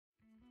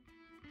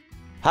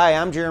Hi,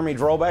 I'm Jeremy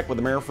Drobeck with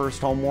AmeriFirst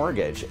Home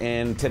Mortgage,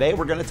 and today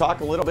we're going to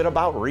talk a little bit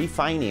about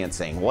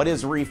refinancing. What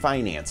is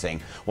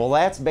refinancing? Well,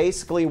 that's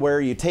basically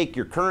where you take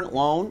your current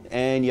loan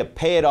and you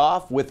pay it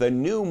off with a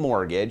new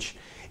mortgage.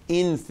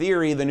 In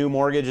theory, the new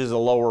mortgage is a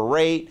lower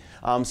rate.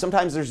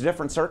 Sometimes there's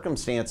different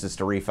circumstances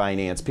to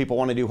refinance. People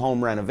want to do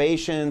home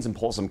renovations and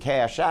pull some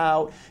cash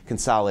out,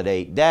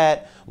 consolidate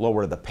debt,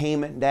 lower the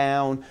payment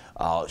down,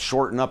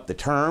 shorten up the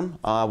term.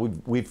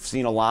 We've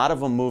seen a lot of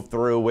them move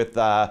through with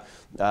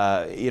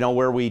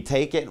where we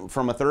take it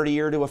from a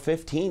 30-year to a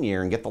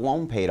 15-year and get the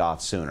loan paid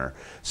off sooner.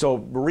 So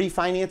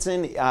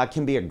refinancing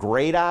can be a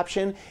great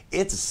option.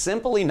 It's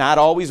simply not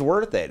always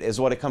worth it, is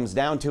what it comes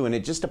down to, and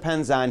it just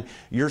depends on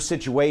your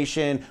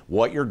situation,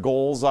 what your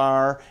goals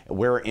are,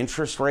 where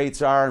interest rates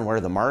are, and where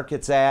the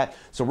market's at.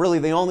 So really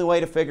the only way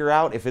to figure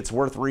out if it's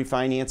worth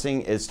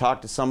refinancing is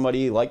talk to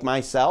somebody like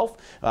myself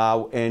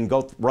and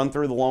go run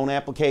through the loan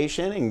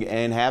application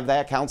and have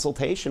that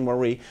consultation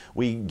where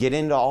we get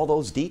into all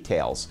those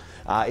details.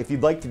 If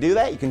you'd like to do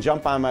that, you can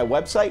jump on my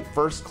website,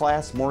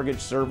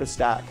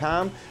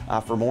 firstclassmortgageservice.com,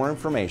 for more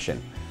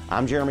information.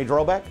 I'm Jeremy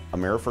Drobeck,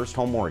 AmeriFirst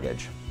Home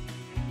Mortgage.